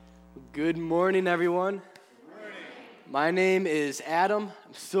Good morning, everyone. My name is Adam.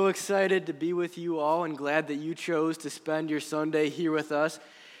 I'm so excited to be with you all and glad that you chose to spend your Sunday here with us.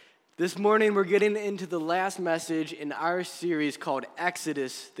 This morning, we're getting into the last message in our series called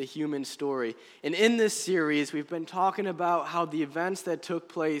Exodus, the Human Story. And in this series, we've been talking about how the events that took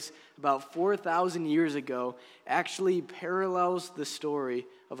place about 4,000 years ago actually parallels the story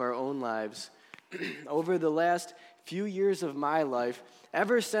of our own lives. Over the last few years of my life,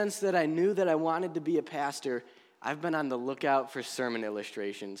 ever since that I knew that I wanted to be a pastor, I've been on the lookout for sermon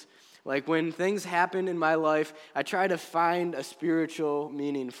illustrations. Like when things happen in my life, I try to find a spiritual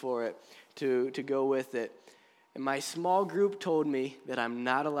meaning for it to go with it. And my small group told me that I'm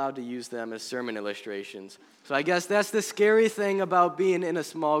not allowed to use them as sermon illustrations. So I guess that's the scary thing about being in a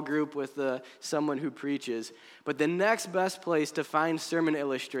small group with someone who preaches. But the next best place to find sermon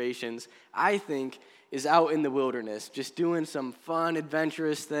illustrations, I think, is out in the wilderness, just doing some fun,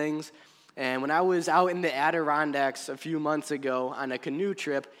 adventurous things. And when I was out in the Adirondacks a few months ago on a canoe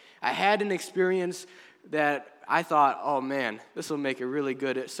trip, I had an experience that I thought, oh man, this will make a really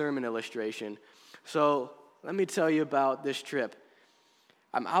good sermon illustration. So let me tell you about this trip.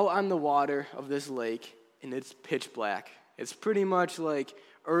 I'm out on the water of this lake, and it's pitch black. It's pretty much like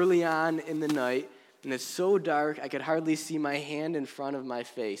early on in the night, and it's so dark I could hardly see my hand in front of my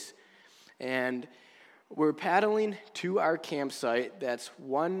face. And we're paddling to our campsite that's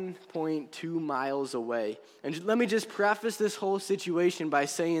 1.2 miles away. And let me just preface this whole situation by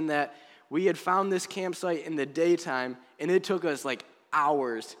saying that we had found this campsite in the daytime, and it took us like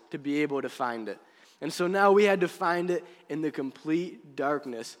hours to be able to find it. And so now we had to find it in the complete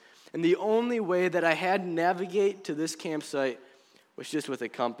darkness. And the only way that I had to navigate to this campsite was just with a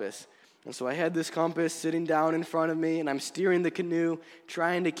compass. And so I had this compass sitting down in front of me, and I'm steering the canoe,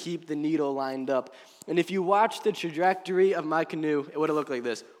 trying to keep the needle lined up. And if you watch the trajectory of my canoe, it would have looked like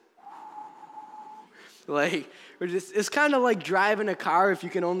this. It's kind of like driving a car if you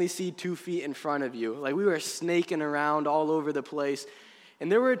can only see 2 feet in front of you. Like we were snaking around all over the place.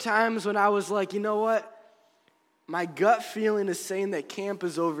 And there were times when I was like, you know what? My gut feeling is saying that camp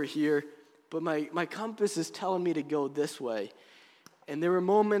is over here, but my compass is telling me to go this way. And there were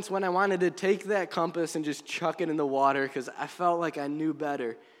moments when I wanted to take that compass and just chuck it in the water because I felt like I knew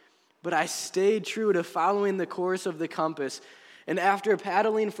better. But I stayed true to following the course of the compass. And after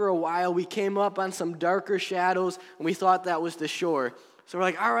paddling for a while, we came up on some darker shadows, and we thought that was the shore. So we're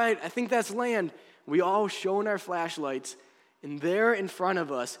like, all right, I think that's land. We all shone our flashlights, and there in front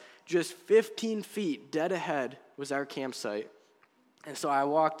of us, just 15 feet dead ahead, was our campsite. And so I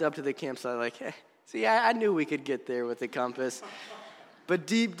walked up to the campsite like, hey, see, I knew we could get there with the compass. But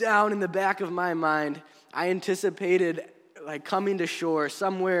deep down in the back of my mind, I anticipated like coming to shore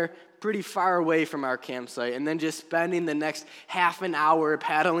somewhere pretty far away from our campsite and then just spending the next half an hour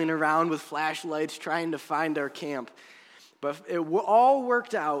paddling around with flashlights trying to find our camp. But it all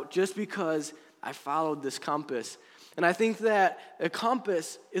worked out just because I followed this compass. And I think that a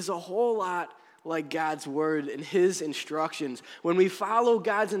compass is a whole lot like God's word and his instructions. When we follow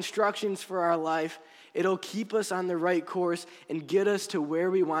God's instructions for our life, it'll keep us on the right course and get us to where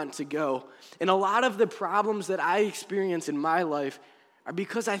we want to go. And a lot of the problems that I experience in my life are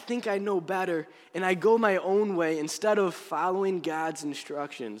because I think I know better and I go my own way instead of following God's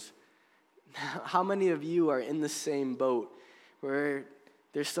instructions. How many of you are in the same boat where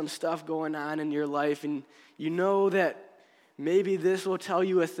there's some stuff going on in your life and you know that maybe this will tell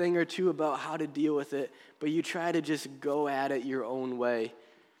you a thing or two about how to deal with it, but you try to just go at it your own way?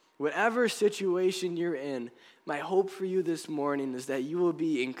 Whatever situation you're in, my hope for you this morning is that you will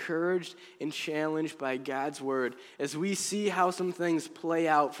be encouraged and challenged by God's word as we see how some things play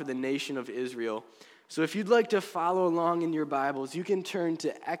out for the nation of Israel. So if you'd like to follow along in your Bibles, you can turn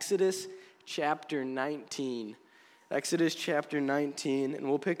to Exodus chapter 19. Exodus chapter 19, and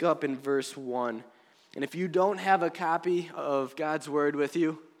we'll pick up in verse 1. And if you don't have a copy of God's word with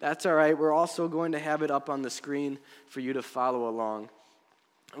you, that's all right. We're also going to have it up on the screen for you to follow along.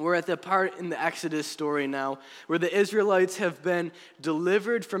 We're at the part in the Exodus story now where the Israelites have been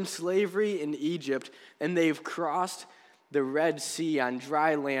delivered from slavery in Egypt, and they've crossed the Red Sea on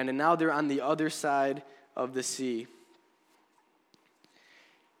dry land, and now they're on the other side of the sea.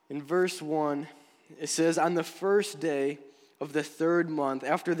 In verse 1, it says, on the first day of the 3rd month,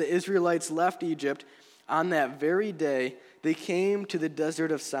 after the Israelites left Egypt, on that very day, they came to the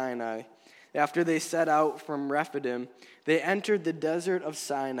desert of Sinai. After they set out from Rephidim, they entered the desert of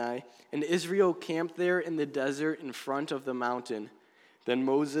Sinai, and Israel camped there in the desert in front of the mountain. Then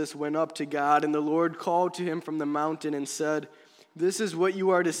Moses went up to God, and the Lord called to him from the mountain and said, this is what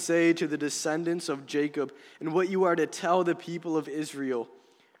you are to say to the descendants of Jacob, and what you are to tell the people of Israel.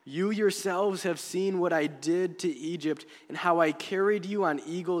 You yourselves have seen what I did to Egypt and how I carried you on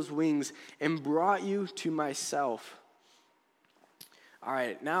eagle's wings and brought you to myself. All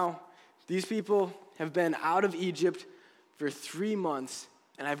right, now these people have been out of Egypt for 3 months,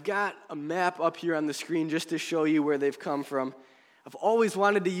 and I've got a map up here on the screen just to show you where they've come from. I've always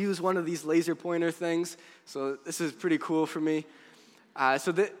wanted to use one of these laser pointer things, so this is pretty cool for me.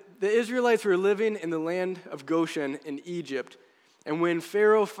 So the Israelites were living in the land of Goshen in Egypt. And when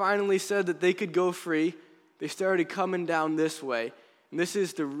Pharaoh finally said that they could go free, they started coming down this way. And this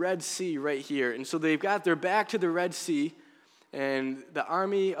is the Red Sea right here. And so they've got their back to the Red Sea, and the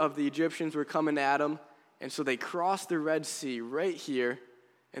army of the Egyptians were coming at them. And so they crossed the Red Sea right here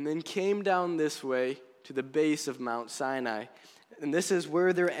and then came down this way to the base of Mount Sinai. And this is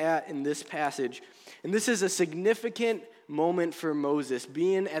where they're at in this passage. And this is a significant moment for Moses,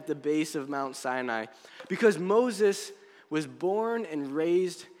 being at the base of Mount Sinai, because Moses was born and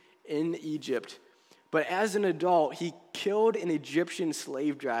raised in Egypt. But as an adult, he killed an Egyptian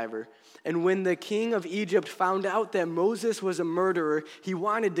slave driver. And when the king of Egypt found out that Moses was a murderer, he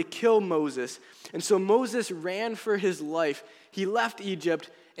wanted to kill Moses. And so Moses ran for his life. He left Egypt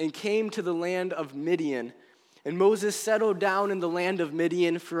and came to the land of Midian. And Moses settled down in the land of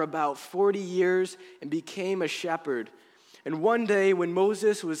Midian for about 40 years and became a shepherd. And one day when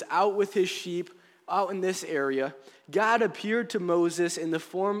Moses was out with his sheep out in this area, God appeared to Moses in the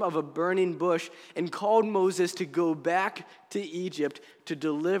form of a burning bush and called Moses to go back to Egypt to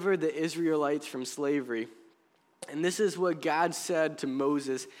deliver the Israelites from slavery. And this is what God said to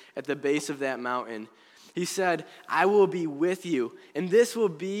Moses at the base of that mountain. He said, I will be with you, and this will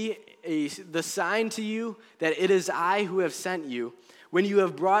be the sign to you that it is I who have sent you. When you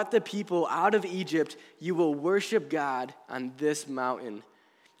have brought the people out of Egypt, you will worship God on this mountain.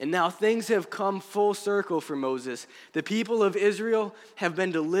 And now things have come full circle for Moses. The people of Israel have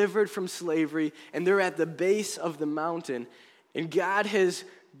been delivered from slavery, and they're at the base of the mountain. And God has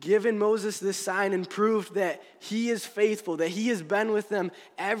given Moses this sign and proved that he is faithful, that he has been with them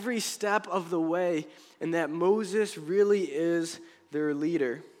every step of the way, and that Moses really is their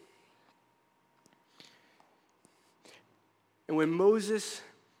leader. And when Moses,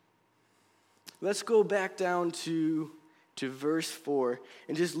 let's go back down to verse 4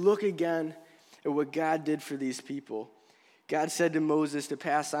 and just look again at what God did for these people. God said to Moses to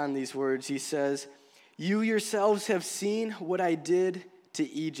pass on these words. He says, you yourselves have seen what I did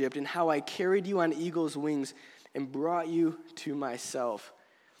to Egypt and how I carried you on eagle's wings and brought you to myself.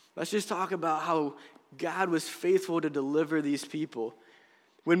 Let's just talk about how God was faithful to deliver these people.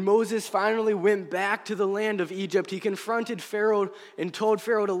 When Moses finally went back to the land of Egypt, he confronted Pharaoh and told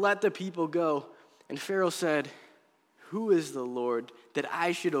Pharaoh to let the people go. And Pharaoh said, who is the Lord that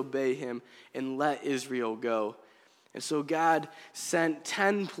I should obey him and let Israel go? And so God sent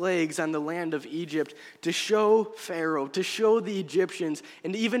 10 plagues on the land of Egypt to show Pharaoh, to show the Egyptians,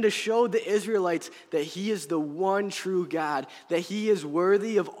 and even to show the Israelites that he is the one true God, that he is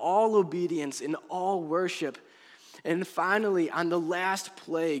worthy of all obedience and all worship. And finally, on the last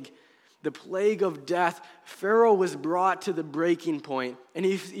plague, the plague of death, Pharaoh was brought to the breaking point. And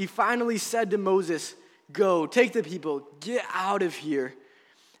he finally said to Moses, go, take the people, get out of here.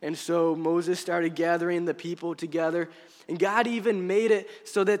 And so Moses started gathering the people together. And God even made it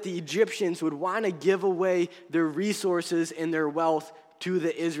so that the Egyptians would want to give away their resources and their wealth to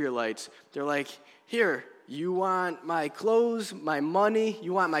the Israelites. They're like, here, you want my clothes, my money,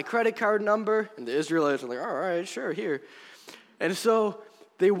 you want my credit card number? And the Israelites are like, all right, sure, here. And so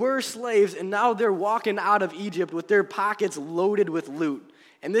they were slaves, and now they're walking out of Egypt with their pockets loaded with loot.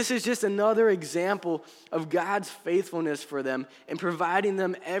 And this is just another example of God's faithfulness for them and providing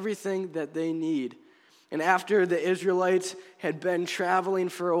them everything that they need. And after the Israelites had been traveling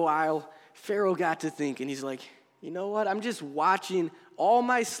for a while, Pharaoh got to think, and he's like, you know what? I'm just watching all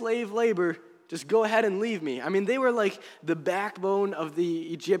my slave labor just go ahead and leave me. I mean, they were like the backbone of the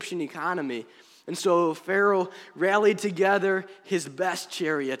Egyptian economy. And so Pharaoh rallied together his best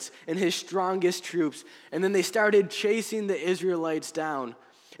chariots and his strongest troops, and then they started chasing the Israelites down.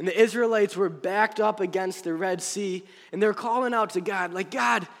 And the Israelites were backed up against the Red Sea, and they're calling out to God, like,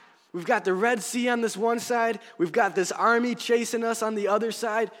 God, we've got the Red Sea on this one side, we've got this army chasing us on the other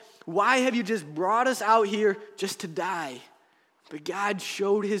side. Why have you just brought us out here just to die? But God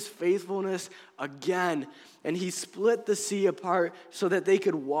showed his faithfulness again, and he split the sea apart so that they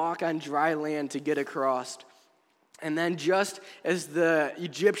could walk on dry land to get across. And then just as the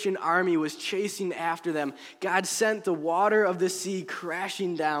Egyptian army was chasing after them, God sent the water of the sea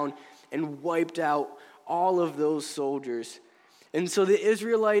crashing down and wiped out all of those soldiers. And so the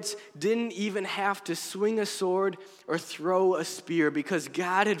Israelites didn't even have to swing a sword or throw a spear because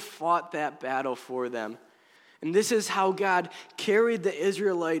God had fought that battle for them. And this is how God carried the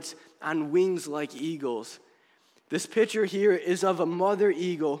Israelites on wings like eagles. This picture here is of a mother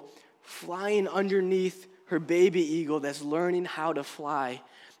eagle flying underneath her baby eagle that's learning how to fly.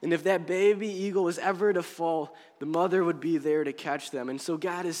 And if that baby eagle was ever to fall, the mother would be there to catch them. And so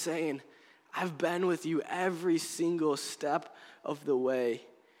God is saying, I've been with you every single step of the way.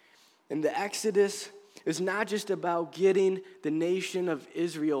 And the Exodus is not just about getting the nation of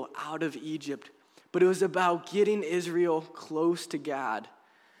Israel out of Egypt, but it was about getting Israel close to God.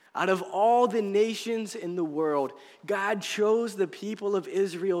 Out of all the nations in the world, God chose the people of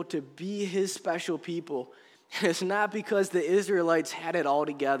Israel to be his special people. And it's not because the Israelites had it all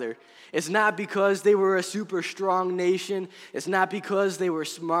together. It's not because they were a super strong nation. It's not because they were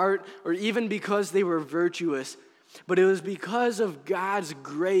smart or even because they were virtuous. But it was because of God's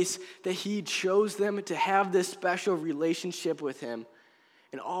grace that he chose them to have this special relationship with him.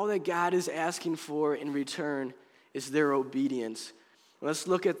 And all that God is asking for in return is their obedience. Let's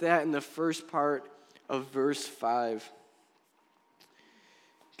look at that in the first part of verse 5.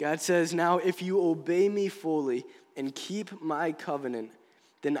 God says, now if you obey me fully and keep my covenant,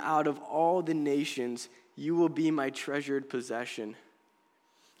 then out of all the nations you will be my treasured possession.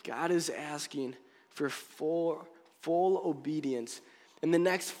 God is asking for full obedience. And the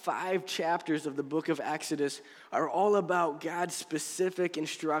next 5 chapters of the book of Exodus are all about God's specific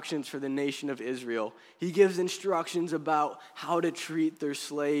instructions for the nation of Israel. He gives instructions about how to treat their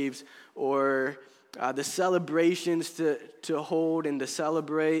slaves or the celebrations to hold and to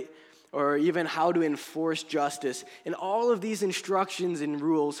celebrate, or even how to enforce justice. And all of these instructions and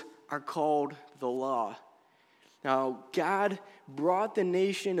rules are called the law. Now, God brought the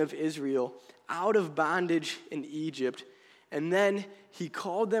nation of Israel out of bondage in Egypt, and then he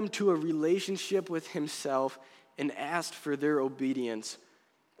called them to a relationship with himself and asked for their obedience.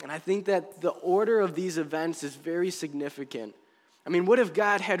 And I think that the order of these events is very significant. I mean, what if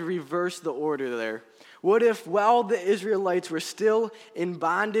God had reversed the order there? What if while the Israelites were still in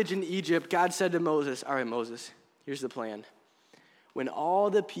bondage in Egypt, God said to Moses, all right, Moses, here's the plan. When all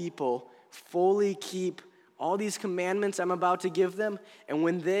the people fully keep all these commandments I'm about to give them, and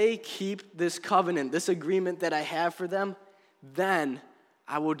when they keep this covenant, this agreement that I have for them, then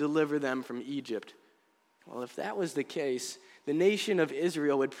I will deliver them from Egypt. Well, if that was the case, the nation of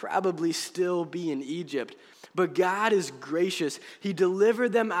Israel would probably still be in Egypt. But God is gracious. He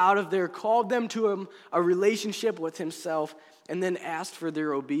delivered them out of there, called them to a relationship with himself, and then asked for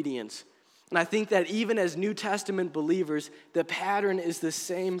their obedience. And I think that even as New Testament believers, the pattern is the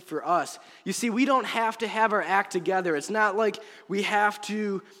same for us. You see, we don't have to have our act together. It's not like we have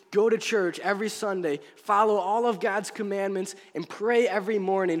to go to church every Sunday, follow all of God's commandments, and pray every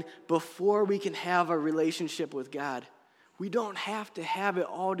morning before we can have a relationship with God. We don't have to have it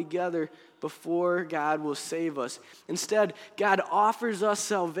all together before God will save us. Instead, God offers us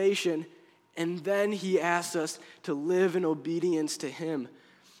salvation, and then he asks us to live in obedience to him.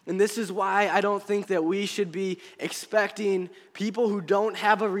 And this is why I don't think that we should be expecting people who don't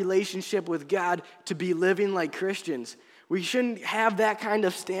have a relationship with God to be living like Christians. We shouldn't have that kind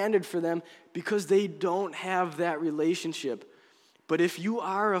of standard for them because they don't have that relationship. But if you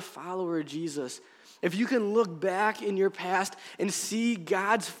are a follower of Jesus, if you can look back in your past and see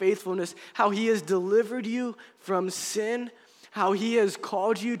God's faithfulness, how he has delivered you from sin, how he has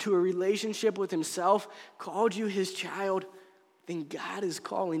called you to a relationship with himself, called you his child, then God is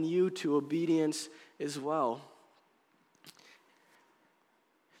calling you to obedience as well.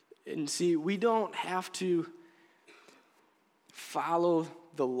 And see, we don't have to follow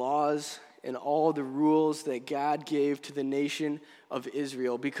the laws and all the rules that God gave to the nation of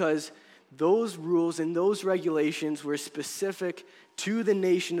Israel because those rules and those regulations were specific to the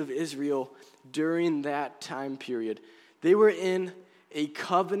nation of Israel during that time period. They were in a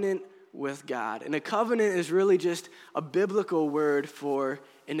covenant with God. And a covenant is really just a biblical word for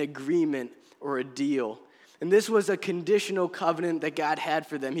an agreement or a deal. And this was a conditional covenant that God had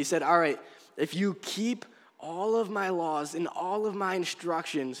for them. He said, all right, if you keep all of my laws and all of my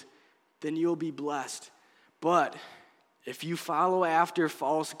instructions, then you'll be blessed. But if you follow after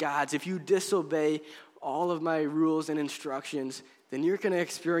false gods, if you disobey all of my rules and instructions, then you're going to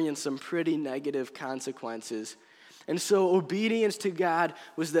experience some pretty negative consequences. And so obedience to God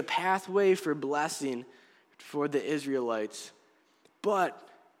was the pathway for blessing for the Israelites. But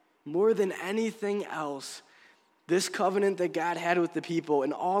more than anything else, this covenant that God had with the people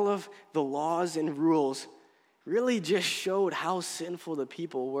and all of the laws and rules really just showed how sinful the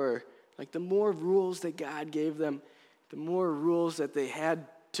people were. Like the more rules that God gave them, the more rules that they had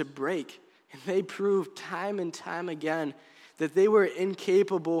to break. And they proved time and time again that they were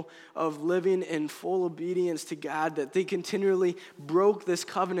incapable of living in full obedience to God, that they continually broke this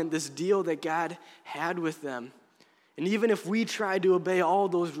covenant, this deal that God had with them. And even if we tried to obey all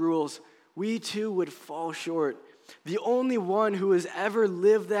those rules, we too would fall short. The only one who has ever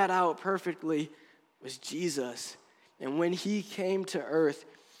lived that out perfectly was Jesus. And when he came to earth,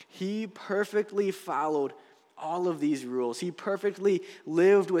 he perfectly followed all of these rules. He perfectly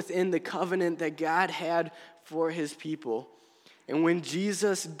lived within the covenant that God had for his people. And when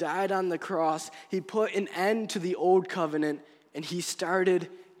Jesus died on the cross, he put an end to the old covenant and he started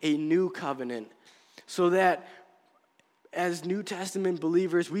a new covenant. So that as New Testament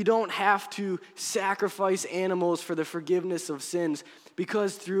believers, we don't have to sacrifice animals for the forgiveness of sins,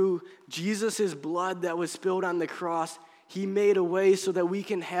 because through Jesus' blood that was spilled on the cross, he made a way so that we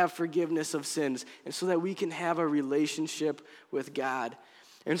can have forgiveness of sins and so that we can have a relationship with God.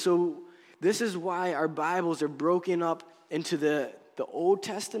 And so this is why our Bibles are broken up into the Old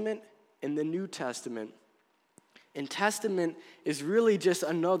Testament and the New Testament. And testament is really just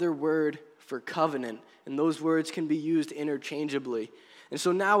another word for covenant, and those words can be used interchangeably. And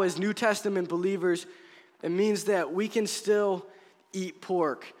so now as New Testament believers, it means that we can still eat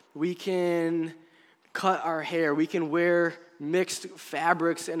pork. We can cut our hair. We can wear mixed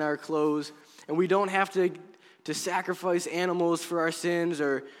fabrics in our clothes. And we don't have to sacrifice animals for our sins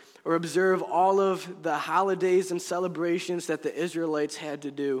or observe all of the holidays and celebrations that the Israelites had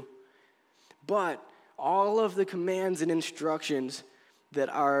to do. But all of the commands and instructions that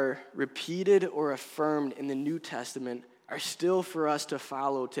are repeated or affirmed in the New Testament are still for us to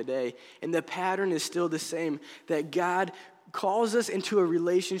follow today. And the pattern is still the same, that God calls us into a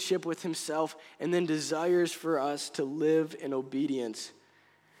relationship with himself and then desires for us to live in obedience.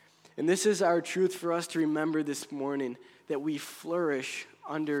 And this is our truth for us to remember this morning, that we flourish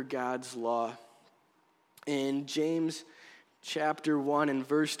under God's law. In James chapter 1 and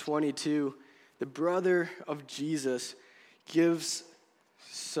verse 22, the brother of Jesus gives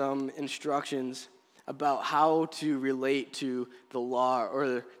some instructions about how to relate to the law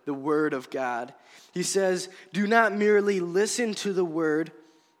or the word of God. He says, "Do not merely listen to the word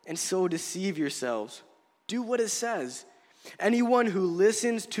and so deceive yourselves. Do what it says. Anyone who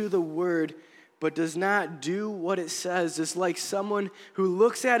listens to the word but does not do what it says is like someone who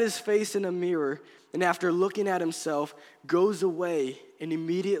looks at his face in a mirror and after looking at himself goes away and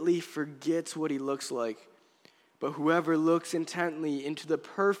immediately forgets what he looks like. But whoever looks intently into the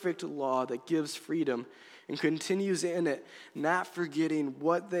perfect law that gives freedom and continues in it, not forgetting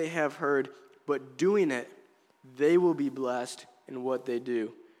what they have heard, but doing it, they will be blessed in what they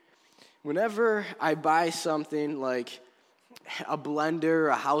do." Whenever I buy something like a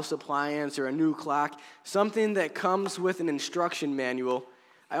blender, a house appliance, or a new clock, something that comes with an instruction manual,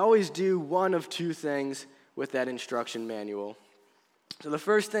 I always do one of two things with that instruction manual. So the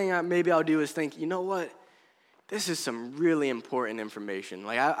first thing maybe I'll do is think, you know what? This is some really important information.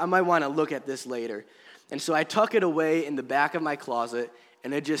 Like I might want to look at this later. And so I tuck it away in the back of my closet,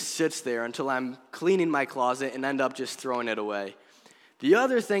 and it just sits there until I'm cleaning my closet and end up just throwing it away. The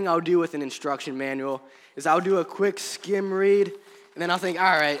other thing I'll do with an instruction manual is I'll do a quick skim read, and then I'll think,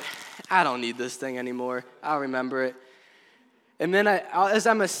 all right, I don't need this thing anymore. I'll remember it. And then as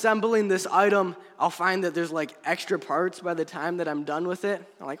I'm assembling this item, I'll find that there's like extra parts by the time that I'm done with it.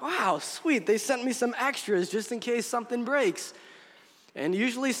 I'm like, wow, sweet, they sent me some extras just in case something breaks. And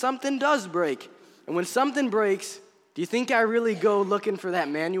usually something does break. And when something breaks, do you think I really go looking for that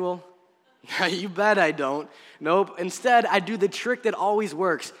manual? You bet I don't. Nope. Instead, I do the trick that always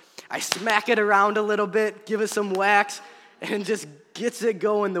works. I smack it around a little bit, give it some wax, and it just gets it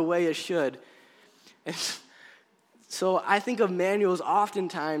going the way it should. And so I think of manuals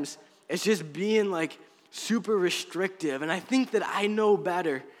oftentimes as just being like super restrictive, and I think that I know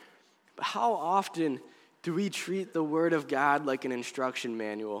better. But how often do we treat the Word of God like an instruction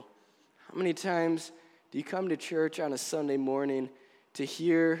manual? How many times do you come to church on a Sunday morning to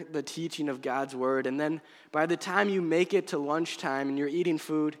hear the teaching of God's Word, and then by the time you make it to lunchtime and you're eating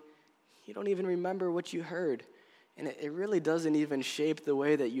food, you don't even remember what you heard? And it really doesn't even shape the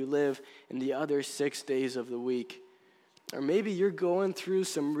way that you live in the other 6 days of the week. Or maybe you're going through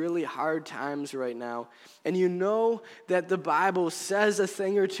some really hard times right now, and you know that the Bible says a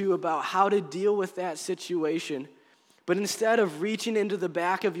thing or two about how to deal with that situation. But instead of reaching into the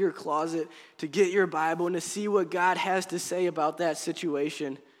back of your closet to get your Bible and to see what God has to say about that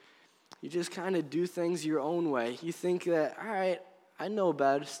situation, you just kind of do things your own way. You think that, all right, I know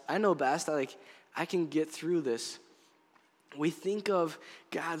best. I can get through this. We think of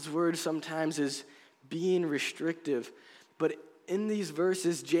God's Word sometimes as being restrictive. But in these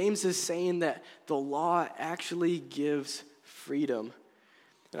verses, James is saying that the law actually gives freedom.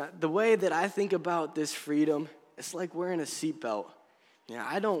 The way that I think about this freedom, it's like wearing a seatbelt.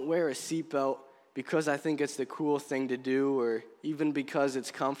 I don't wear a seatbelt because I think it's the cool thing to do or even because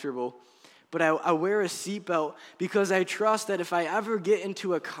it's comfortable. But I wear a seatbelt because I trust that if I ever get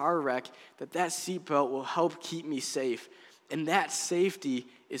into a car wreck, that seatbelt will help keep me safe. And that safety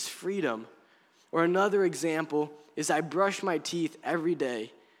is freedom. Or another example is I brush my teeth every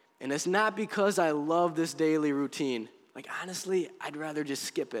day. And it's not because I love this daily routine. Like, honestly, I'd rather just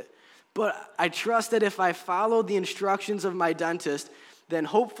skip it. But I trust that if I follow the instructions of my dentist, then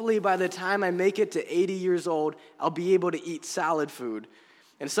hopefully by the time I make it to 80 years old, I'll be able to eat solid food.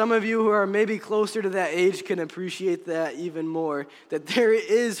 And some of you who are maybe closer to that age can appreciate that even more, that there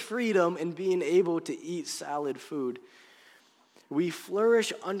is freedom in being able to eat solid food. We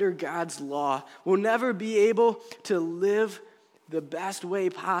flourish under God's law. We'll never be able to live the best way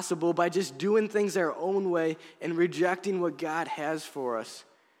possible by just doing things our own way and rejecting what God has for us.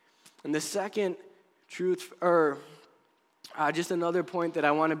 And the second truth, just another point that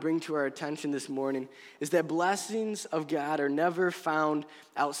I want to bring to our attention this morning is that blessings of God are never found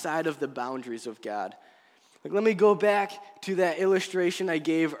outside of the boundaries of God. Like, let me go back to that illustration I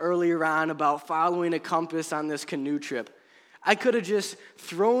gave earlier on about following a compass on this canoe trip. I could have just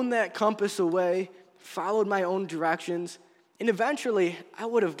thrown that compass away, followed my own directions, and eventually I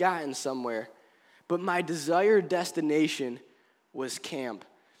would have gotten somewhere. But my desired destination was camp.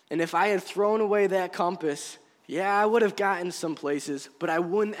 And if I had thrown away that compass, I would have gotten some places, but I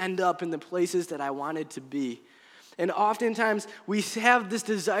wouldn't end up in the places that I wanted to be. And oftentimes, we have this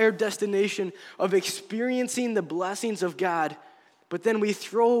desired destination of experiencing the blessings of God, but then we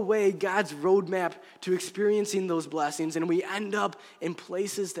throw away God's roadmap to experiencing those blessings, and we end up in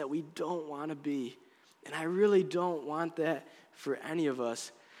places that we don't want to be. And I really don't want that for any of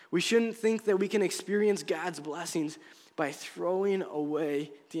us. We shouldn't think that we can experience God's blessings by throwing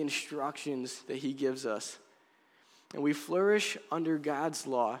away the instructions that He gives us. And we flourish under God's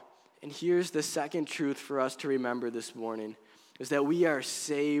law. And here's the second truth for us to remember this morning, is that we are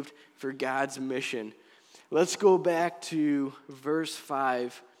saved for God's mission. Let's go back to verse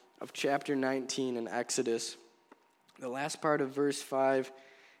 5 of chapter 19 in Exodus. The last part of verse 5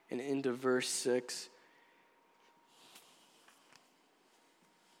 and into verse 6.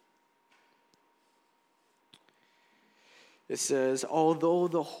 It says, "Although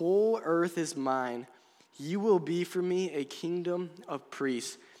the whole earth is mine, you will be for me a kingdom of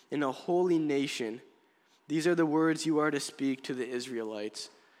priests and a holy nation. These are the words you are to speak to the Israelites."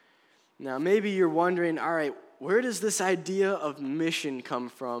 Now, maybe you're wondering, all right, where does this idea of mission come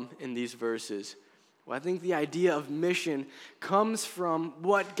from in these verses? Well, I think the idea of mission comes from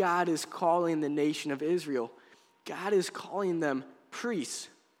what God is calling the nation of Israel. God is calling them priests.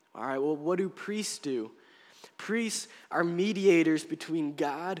 All right, well, what do priests do? Priests are mediators between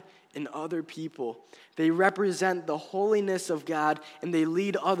God and other people. They represent the holiness of God, and they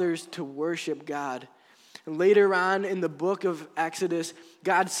lead others to worship God. And later on in the book of Exodus,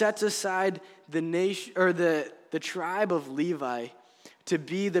 God sets aside the nation or the tribe of Levi to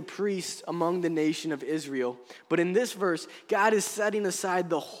be the priests among the nation of Israel. But in this verse, God is setting aside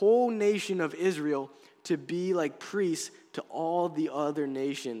the whole nation of Israel to be like priests to all the other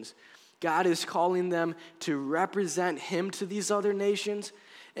nations. God is calling them to represent Him to these other nations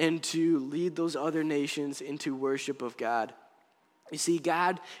and to lead those other nations into worship of God. You see,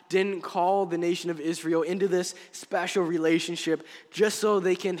 God didn't call the nation of Israel into this special relationship just so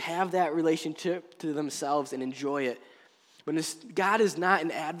they can have that relationship to themselves and enjoy it. But God is not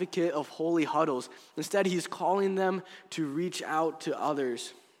an advocate of holy huddles. Instead, He's calling them to reach out to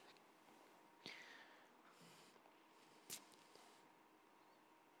others.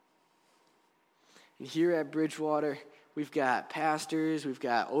 And here at Bridgewater, we've got pastors, we've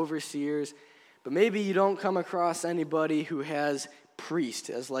got overseers, but maybe you don't come across anybody who has priest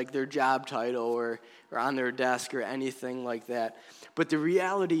as like their job title or on their desk or anything like that. But the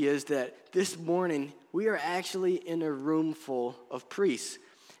reality is that this morning, we are actually in a room full of priests.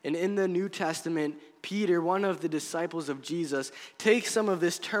 And in the New Testament, Peter, one of the disciples of Jesus, takes some of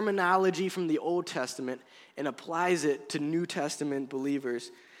this terminology from the Old Testament and applies it to New Testament believers.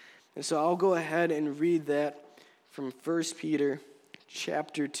 And so I'll go ahead and read that from 1 Peter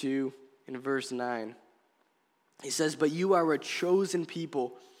chapter 2 and verse 9. He says, "But you are a chosen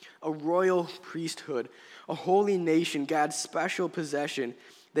people, a royal priesthood, a holy nation, God's special possession,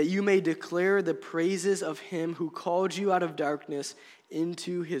 that you may declare the praises of Him who called you out of darkness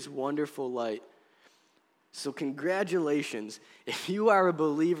into His wonderful light." So congratulations. If you are a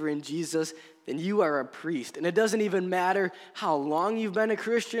believer in Jesus, then you are a priest. And it doesn't even matter how long you've been a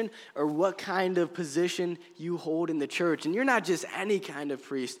Christian or what kind of position you hold in the church. And you're not just any kind of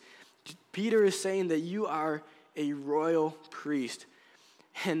priest. Peter is saying that you are a royal priest.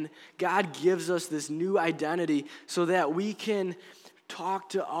 And God gives us this new identity so that we can talk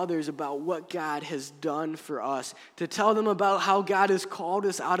to others about what God has done for us, to tell them about how God has called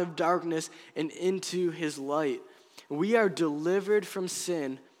us out of darkness and into his light. We are delivered from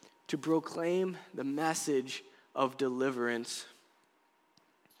sin to proclaim the message of deliverance.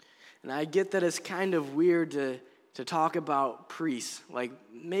 And I get that it's kind of weird to talk about priests. Like,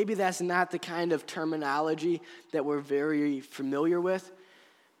 maybe that's not the kind of terminology that we're very familiar with.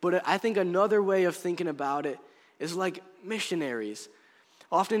 But I think another way of thinking about it is like missionaries.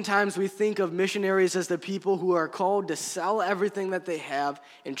 Oftentimes we think of missionaries as the people who are called to sell everything that they have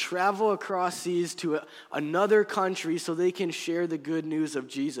and travel across seas to another country so they can share the good news of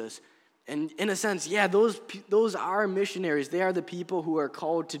Jesus. And in a sense, yeah, those are missionaries. They are the people who are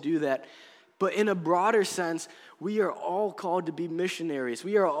called to do that. But in a broader sense, we are all called to be missionaries.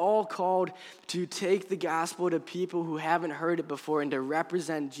 We are all called to take the gospel to people who haven't heard it before and to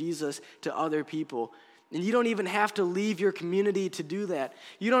represent Jesus to other people. And you don't even have to leave your community to do that.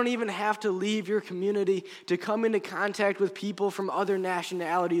 You don't even have to leave your community to come into contact with people from other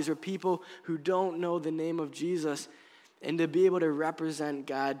nationalities or people who don't know the name of Jesus and to be able to represent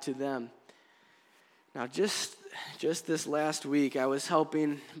God to them. Now, just this last week, I was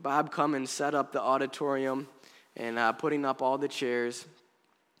helping Bob come and set up the auditorium and putting up all the chairs.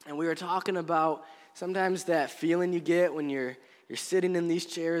 And we were talking about sometimes that feeling you get when you're sitting in these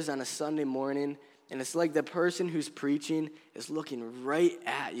chairs on a Sunday morning, and it's like the person who's preaching is looking right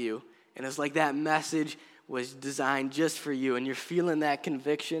at you. And it's like that message was designed just for you, and you're feeling that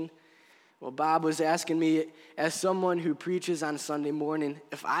conviction. Well, Bob was asking me, as someone who preaches on Sunday morning,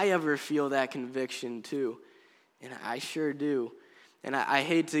 if I ever feel that conviction too. And I sure do. And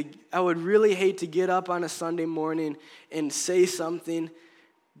I would really hate to get up on a Sunday morning and say something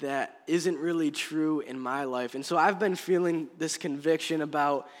that isn't really true in my life. And so I've been feeling this conviction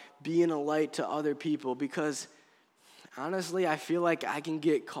about being a light to other people because, honestly, I feel like I can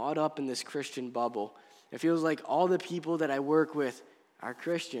get caught up in this Christian bubble. It feels like all the people that I work with are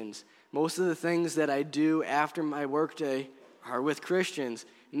Christians. Most of the things that I do after my workday are with Christians.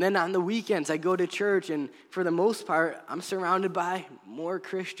 And then on the weekends, I go to church, and for the most part, I'm surrounded by more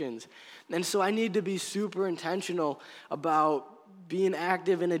Christians. And so I need to be super intentional about being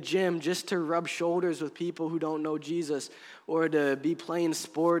active in a gym just to rub shoulders with people who don't know Jesus or to be playing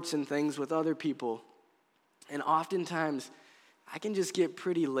sports and things with other people. And oftentimes, I can just get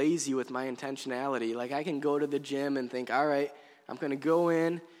pretty lazy with my intentionality. Like, I can go to the gym and think, all right, I'm going to go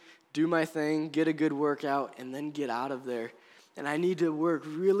in, do my thing, get a good workout, and then get out of there. And I need to work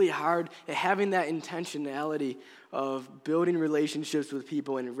really hard at having that intentionality of building relationships with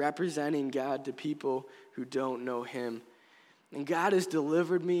people and representing God to people who don't know him. And God has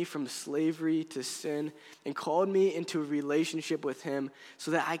delivered me from slavery to sin and called me into a relationship with him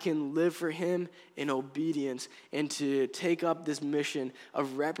so that I can live for him in obedience and to take up this mission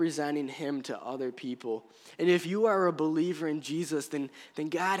of representing him to other people. And if you are a believer in Jesus, then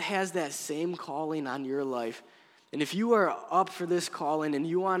God has that same calling on your life. And if you are up for this calling and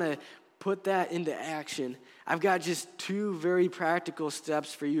you want to put that into action, I've got just 2 very practical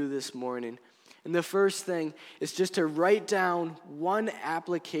steps for you this morning. And the first thing is just to write down one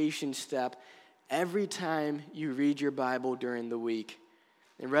application step every time you read your Bible during the week.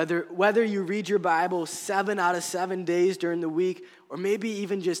 And whether you read your Bible 7 out of 7 days during the week, or maybe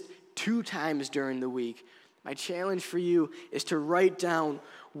even just 2 times during the week, my challenge for you is to write down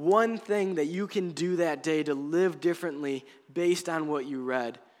one thing that you can do that day to live differently based on what you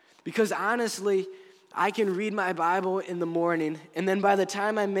read. Because honestly, I can read my Bible in the morning, and then by the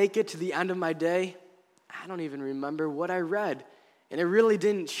time I make it to the end of my day, I don't even remember what I read. And it really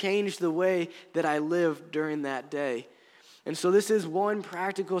didn't change the way that I lived during that day. And so this is one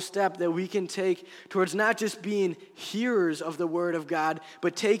practical step that we can take towards not just being hearers of the Word of God,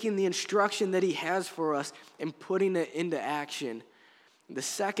 but taking the instruction that he has for us and putting it into action. The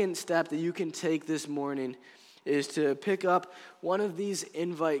second step that you can take this morning is to pick up one of these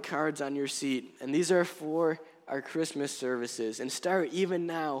invite cards on your seat. And these are for our Christmas services. And start even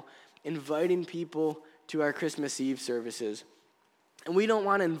now inviting people to our Christmas Eve services. And we don't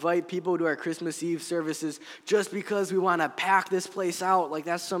want to invite people to our Christmas Eve services just because we want to pack this place out like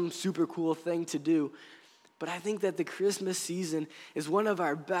that's some super cool thing to do. But I think that the Christmas season is one of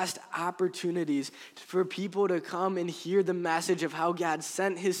our best opportunities for people to come and hear the message of how God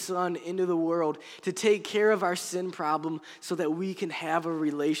sent his son into the world to take care of our sin problem so that we can have a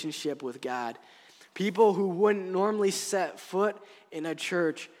relationship with God. People who wouldn't normally set foot in a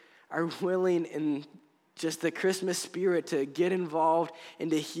church are willing in just the Christmas spirit to get involved and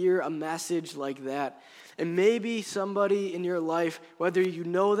to hear a message like that. And maybe somebody in your life, whether you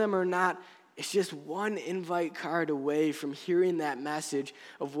know them or not, it's just one invite card away from hearing that message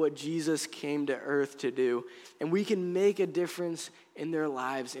of what Jesus came to earth to do. And we can make a difference in their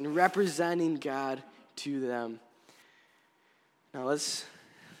lives in representing God to them. Now let's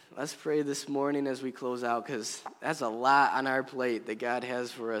pray this morning as we close out, because that's a lot on our plate that God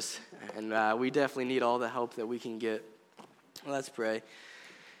has for us. And we definitely need all the help that we can get. Let's pray.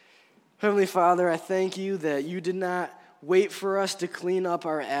 Heavenly Father, I thank you that you did not wait for us to clean up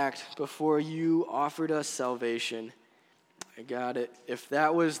our act before you offered us salvation. God, if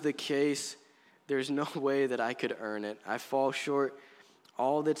that was the case, there's no way that I could earn it. I fall short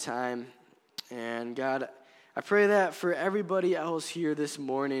all the time. And God, I pray that for everybody else here this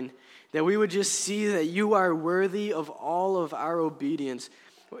morning, that we would just see that you are worthy of all of our obedience.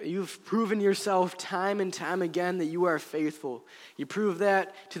 You've proven yourself time and time again that you are faithful. You proved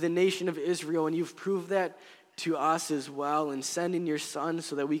that to the nation of Israel, and you've proved that to us as well in sending your son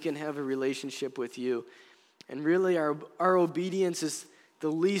so that we can have a relationship with you. And really our obedience is the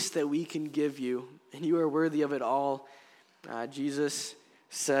least that we can give you, and you are worthy of it all. Jesus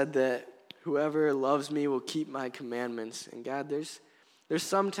said that whoever loves me will keep my commandments. And God, there's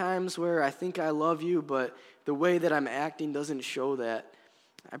some times where I think I love you, but the way that I'm acting doesn't show that.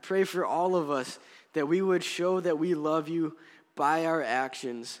 I pray for all of us that we would show that we love you by our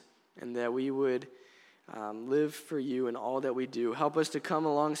actions, and that we would live for you in all that we do. Help us to come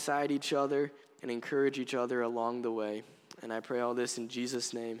alongside each other and encourage each other along the way. And I pray all this in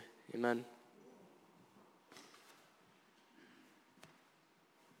Jesus' name. Amen.